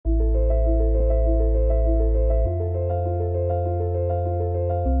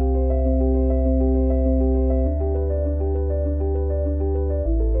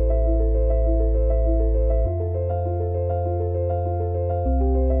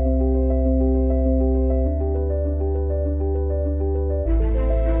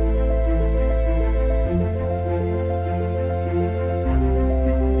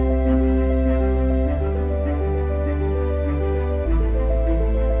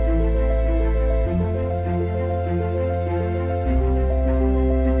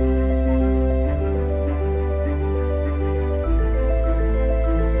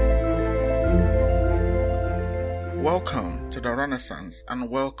Renaissance,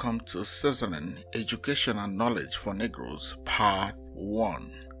 and welcome to Seasoning Education and Knowledge for Negroes, Part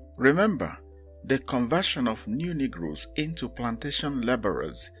 1. Remember, the conversion of new Negroes into plantation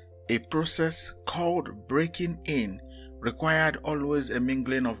laborers, a process called breaking in, required always a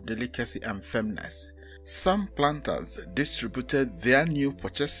mingling of delicacy and firmness. Some planters distributed their new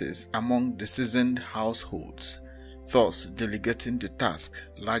purchases among the seasoned households, thus delegating the task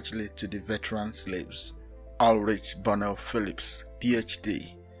largely to the veteran slaves. Ulrich Bonnell Phillips,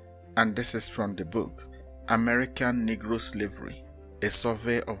 Ph.D., and this is from the book American Negro Slavery, a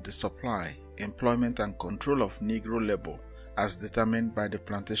survey of the supply, employment and control of Negro labor as determined by the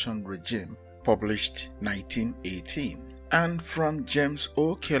plantation regime, published 1918. And from James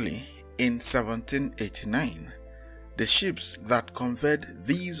O. Kelly in 1789, the ships that conveyed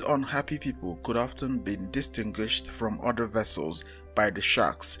these unhappy people could often be distinguished from other vessels by the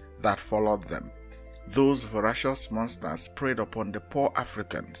sharks that followed them. Those voracious monsters preyed upon the poor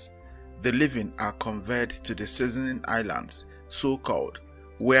Africans. The living are conveyed to the seasoning islands, so-called,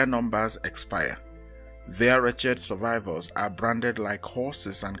 where numbers expire. Their wretched survivors are branded like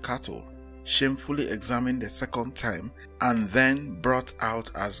horses and cattle, shamefully examined a second time, and then brought out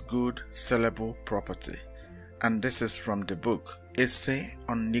as good, sellable property. And this is from the book Essay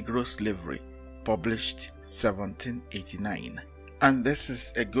on Negro Slavery, published 1789. And this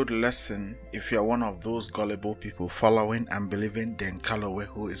is a good lesson if you're one of those gullible people following and believing Dan Calloway,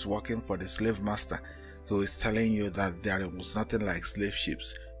 who is working for the slave master, who is telling you that there was nothing like slave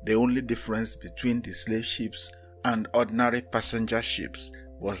ships. The only difference between the slave ships and ordinary passenger ships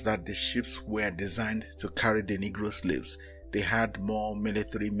was that the ships were designed to carry the Negro slaves. They had more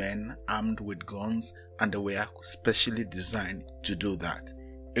military men armed with guns, and they were specially designed to do that.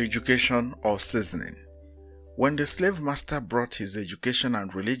 Education or seasoning. When the slave master brought his education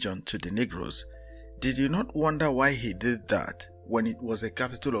and religion to the Negroes, did you not wonder why he did that when it was a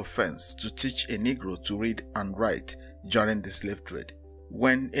capital offense to teach a Negro to read and write during the slave trade?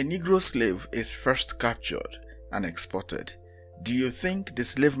 When a Negro slave is first captured and exported, do you think the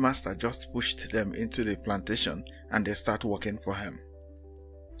slave master just pushed them into the plantation and they start working for him?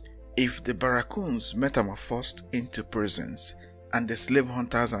 If the barracoons metamorphosed into prisons, and the slave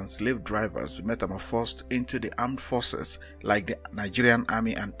hunters and slave drivers metamorphosed into the armed forces like the Nigerian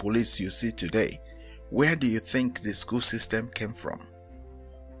army and police you see today, where do you think the school system came from?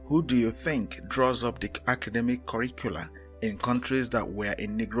 Who do you think draws up the academic curricula in countries that were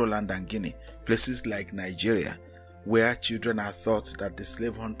in Negro land and Guinea, places like Nigeria, where children are taught that the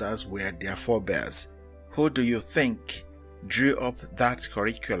slave hunters were their forebears? Who do you think drew up that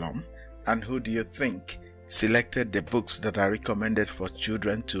curriculum, and who do you think selected the books that are recommended for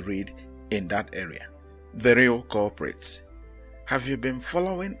children to read in that area? The real culprits. Have you been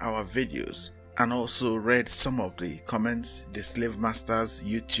following our videos and also read some of the comments the slave masters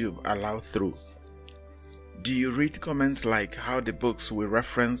YouTube allow through? Do you read comments like how the books we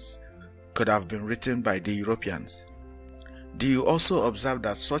reference could have been written by the Europeans? Do you also observe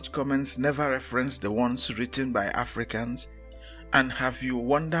that such comments never reference the ones written by Africans? And have you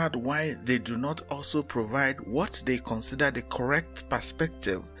wondered why they do not also provide what they consider the correct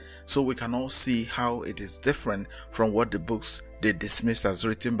perspective, so we can all see how it is different from what the books they dismiss as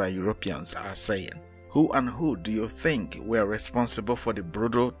written by Europeans are saying? Who and who do you think were responsible for the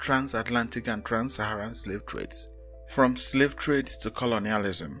brutal transatlantic and trans-Saharan slave trades? From slave trade to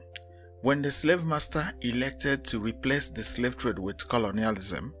colonialism. When the slave master elected to replace the slave trade with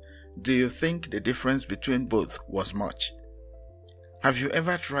colonialism, do you think the difference between both was much? Have you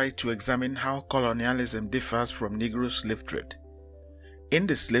ever tried to examine how colonialism differs from Negro slave trade? In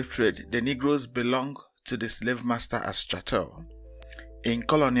the slave trade, the Negroes belong to the slave master as chattel. In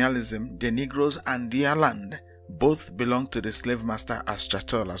colonialism, the Negroes and their land both belong to the slave master as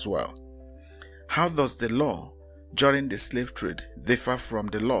chattel as well. How does the law during the slave trade differ from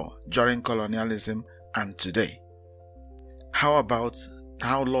the law during colonialism and today? How about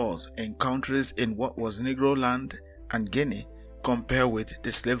how laws in countries in what was Negro land and Guinea compare with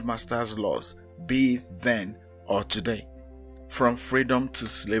the slave master's laws, be it then or today? From freedom to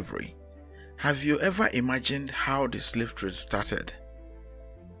slavery. Have you ever imagined how the slave trade started?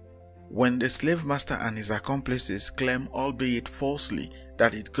 When the slave master and his accomplices claim, albeit falsely,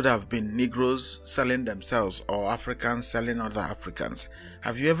 that it could have been Negroes selling themselves or Africans selling other Africans,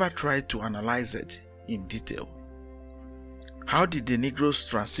 have you ever tried to analyze it in detail? How did the Negroes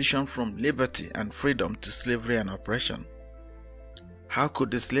transition from liberty and freedom to slavery and oppression? How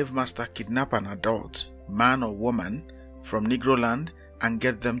could the slave master kidnap an adult, man or woman, from Negro land and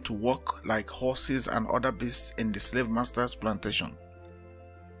get them to work like horses and other beasts in the slave master's plantation?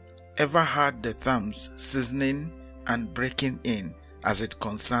 Ever heard the terms seasoning and breaking in as it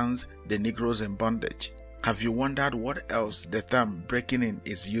concerns the Negroes in bondage. Have you wondered what else the term breaking in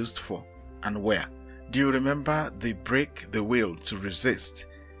is used for and where? Do you remember the break the will to resist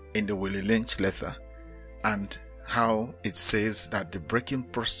in the Willie Lynch letter, and how it says that the breaking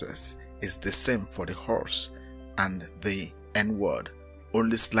process is the same for the horse and the N-word,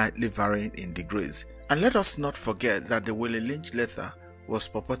 only slightly varying in degrees? And let us not forget that the Willie Lynch letter was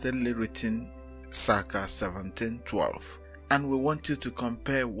purportedly written circa 1712, and we want you to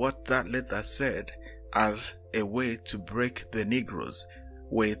compare what that letter said as a way to break the Negroes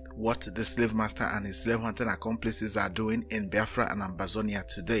with what the slave master and his slave hunting accomplices are doing in Biafra and Ambazonia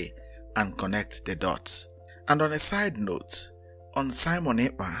today, and connect the dots. And on a side note, on Simon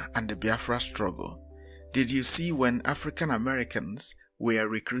Ekpa and the Biafra struggle, did you see when African Americans were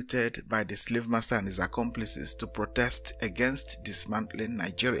recruited by the slave master and his accomplices to protest against dismantling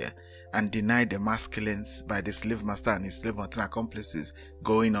Nigeria and deny the mass killings by the slave master and his slave hunting accomplices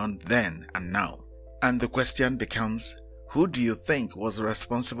going on then and now? And the question becomes, who do you think was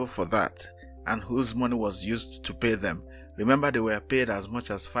responsible for that, and whose money was used to pay them? Remember, they were paid as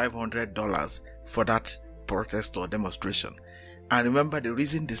much as $500 for that protest or demonstration. And remember, the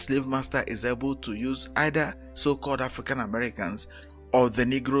reason the slave master is able to use either so-called African Americans or the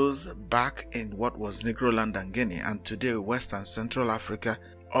Negroes back in what was Negroland and Guinea, and today West and Central Africa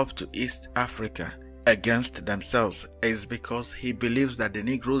up to East Africa, against themselves, is because he believes that the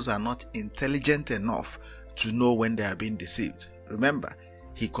Negroes are not intelligent enough to know when they are being deceived. Remember,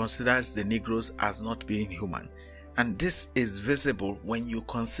 he considers the Negroes as not being human. And this is visible when you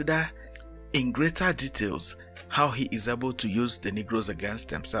consider in greater details how he is able to use the Negroes against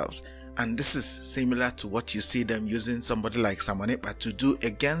themselves. And this is similar to what you see them using somebody like Simon Ekpa to do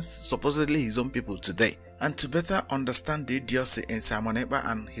against supposedly his own people today. And to better understand the idiocy in Simon Ekpa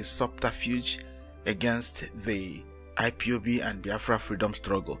and his subterfuge against the IPOB and Biafra freedom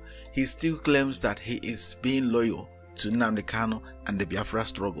struggle, he still claims that he is being loyal to Nnamdi Kanu and the Biafra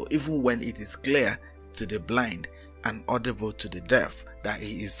struggle, even when it is clear to the blind and audible to the deaf that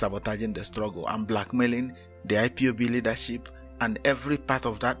he is sabotaging the struggle and blackmailing the IPOB leadership and every part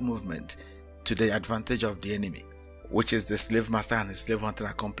of that movement to the advantage of the enemy, which is the slave master and his slave hunting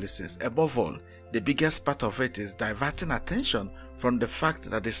accomplices. Above all, the biggest part of it is diverting attention from the fact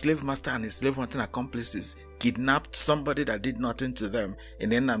that the slave master and his slave hunting accomplices kidnapped somebody that did nothing to them in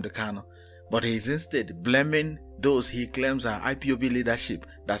Nnamdi Kanu, but he is instead blaming those he claims are IPOB leadership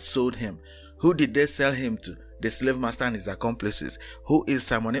that sold him. Who did they sell him to? The slave master and his accomplices. Who is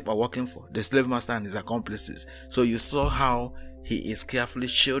Simon Ekpa working for? The slave master and his accomplices. So you saw how he is carefully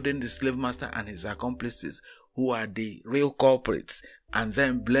shielding the slave master and his accomplices, who are the real culprits, and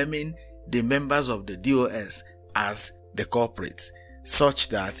then blaming the members of the DOS as the culprits, such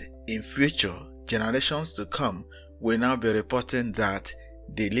that in future generations to come will now be reporting that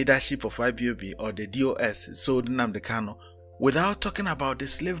the leadership of IPOB or the DOS sold Nnamdi Kanu, without talking about the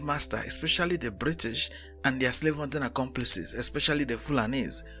slave master, especially the British and their slave hunting accomplices, especially the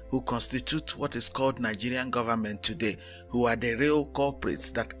Fulanis, who constitute what is called Nigerian government today, who are the real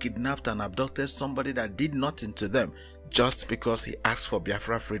culprits that kidnapped and abducted somebody that did nothing to them just because he asked for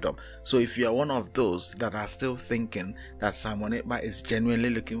Biafra freedom. So if you are one of those that are still thinking that Simon Ekpa is genuinely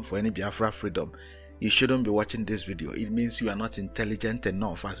looking for any Biafra freedom, you shouldn't be watching this video. It means you are not intelligent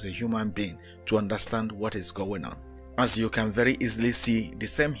enough as a human being to understand what is going on. As you can very easily see, the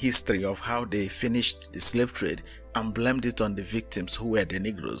same history of how they finished the slave trade and blamed it on the victims who were the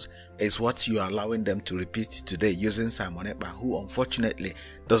Negroes is what you are allowing them to repeat today using Simon Ekpa, who unfortunately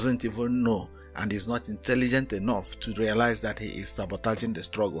doesn't even know and is not intelligent enough to realize that he is sabotaging the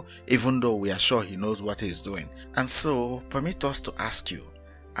struggle, even though we are sure he knows what he is doing. And so, permit us to ask you,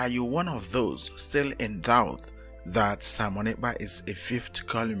 are you one of those still in doubt that Simon Ekpa is a fifth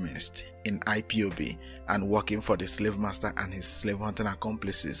columnist in IPOB and working for the slave master and his slave hunting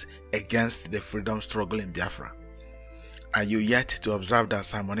accomplices against the freedom struggle in Biafra? Are you yet to observe that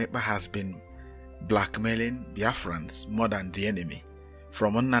Simon Ekpa has been blackmailing Biafrans more than the enemy?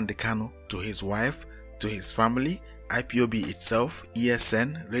 From Nnamdi Kanu to his wife, to his family, IPOB itself,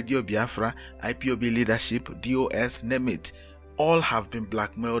 ESN, Radio Biafra, IPOB leadership, DOS, name it, all have been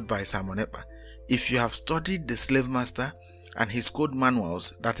blackmailed by Simon Ekpa. If you have studied the slave master and his code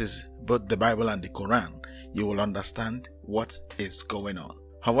manuals, that is both the Bible and the Quran, you will understand what is going on.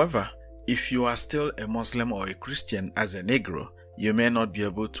 However, if you are still a Muslim or a Christian as a Negro, you may not be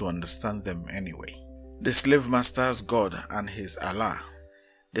able to understand them anyway. The slave master's God and his Allah.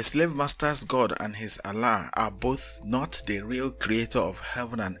 The slave master's God and his Allah are both not the real creator of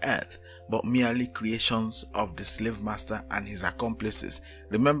heaven and earth, but merely creations of the slave master and his accomplices.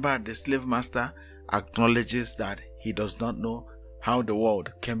 Remember, the slave master acknowledges that he does not know how the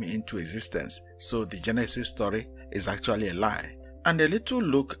world came into existence. So the Genesis story is actually a lie. And a little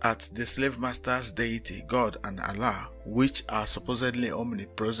look at the slave master's deity, God and Allah, which are supposedly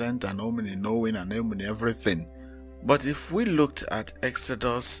omnipresent and omni-knowing and omni-everything. But if we looked at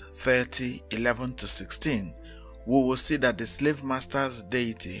Exodus 30:11-16, we will see that the slave master's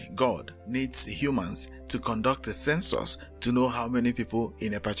deity, God, needs humans to conduct a census to know how many people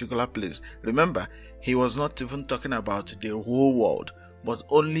in a particular place. Remember, he was not even talking about the whole world, but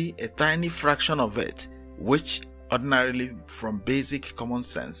only a tiny fraction of it, which ordinarily, from basic common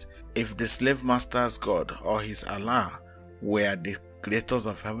sense, if the slave master's God or his Allah were the creators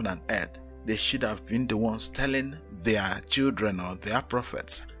of heaven and earth, they should have been the ones telling their children or their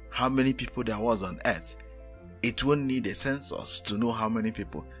prophets how many people there was on earth. It won't need a census to know how many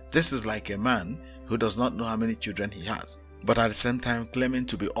people. This is like a man who does not know how many children he has, but at the same time claiming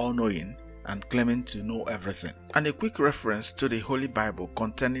to be all-knowing and claiming to know everything. And a quick reference to the Holy Bible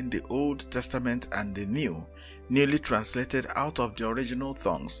containing the Old Testament and the New, newly translated out of the original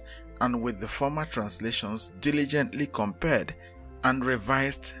tongues and with the former translations diligently compared and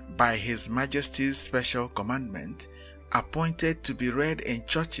revised by His Majesty's special commandment, appointed to be read in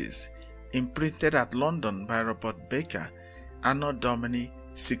churches, imprinted at London by Robert Baker, Anno Domini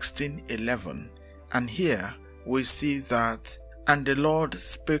 1611. And here we see that, "And the Lord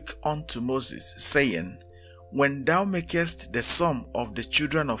spake unto Moses, saying, When thou makest the sum of the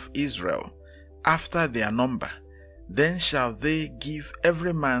children of Israel after their number, then shall they give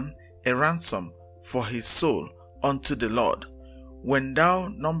every man a ransom for his soul unto the Lord, when thou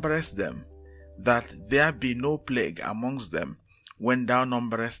numberest them, that there be no plague amongst them, when thou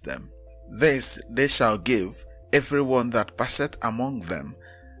numberest them. This they shall give every one that passeth among them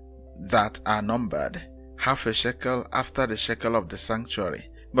that are numbered, half a shekel after the shekel of the sanctuary."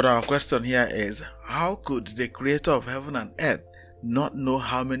 But our question here is, how could the creator of heaven and earth not know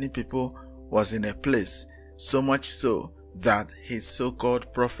how many people was in a place, so much so that his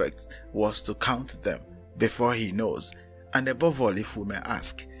so-called prophet was to count them before he knows? And above all, if we may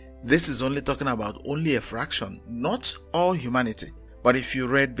ask, this is only talking about only a fraction, not all humanity. But if you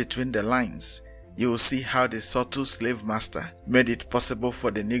read between the lines, you will see how the subtle slave master made it possible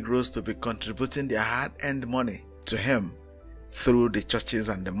for the Negroes to be contributing their hard-earned money to him through the churches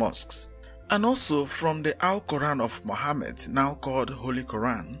and the mosques. And also from the Al-Quran of Muhammad, now called Holy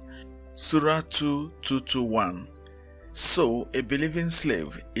Quran, Surah 2:221, "So a believing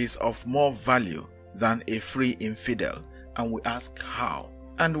slave is of more value than a free infidel." And we ask how?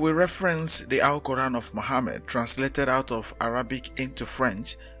 And we reference the Al-Quran of Muhammad, translated out of Arabic into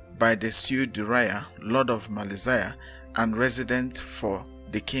French by the Sieur Duraya, Lord of Malaysia and resident for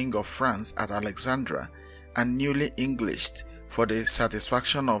the King of France at Alexandria, and newly Englished for the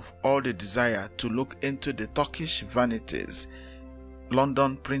satisfaction of all the desire to look into the Turkish vanities.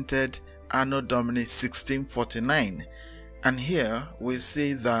 London, printed Anno Domini 1649. And here we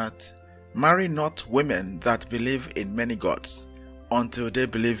see that, "Marry not women that believe in many gods, until they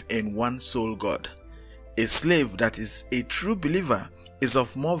believe in one sole God. A slave that is a true believer is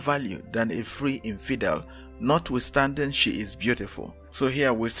of more value than a free infidel, notwithstanding she is beautiful." So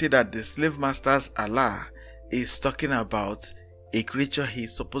here we see that the slave master's Allah is talking about a creature he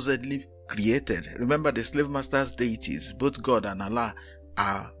supposedly created. Remember, the slave master's deities, both God and Allah,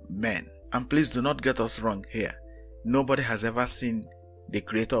 are men. And please do not get us wrong here. Nobody has ever seen the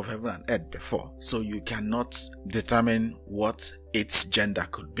creator of heaven and earth before, so you cannot determine what its gender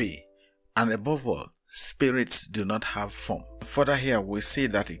could be. And above all, spirits do not have form. Further here we see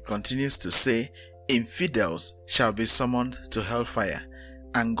that it continues to say, "Infidels shall be summoned to hellfire,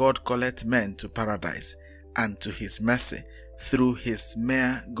 and God calleth men to paradise, and to his mercy, through his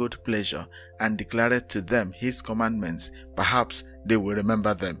mere good pleasure, and declareth to them his commandments, perhaps they will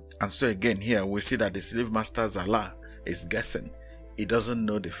remember them." And so again here we see that the slave master's Allah is guessing. He doesn't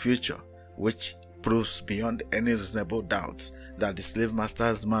know the future, which proves beyond any reasonable doubts that the slave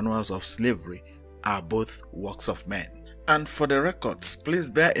master's manuals of slavery are both works of men. And for the records, please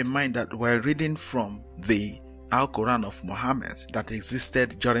bear in mind that we're reading from the Al-Quran of Muhammad that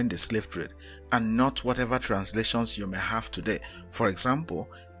existed during the slave trade, and not whatever translations you may have today. For example,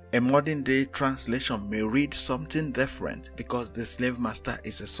 a modern day translation may read something different because the slave master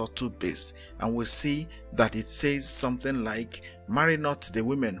is a subtle beast, and we see that it says something like, "Marry not the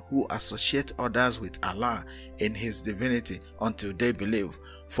women who associate others with Allah in his divinity until they believe,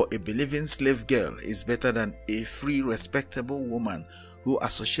 for a believing slave girl is better than a free respectable woman who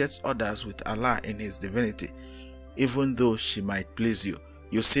associates others with Allah in his divinity, even though she might please you."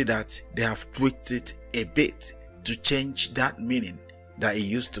 You see that they have tweaked it a bit to change that meaning that it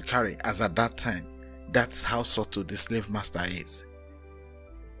used to carry, as at that time That's how subtle the slave master is.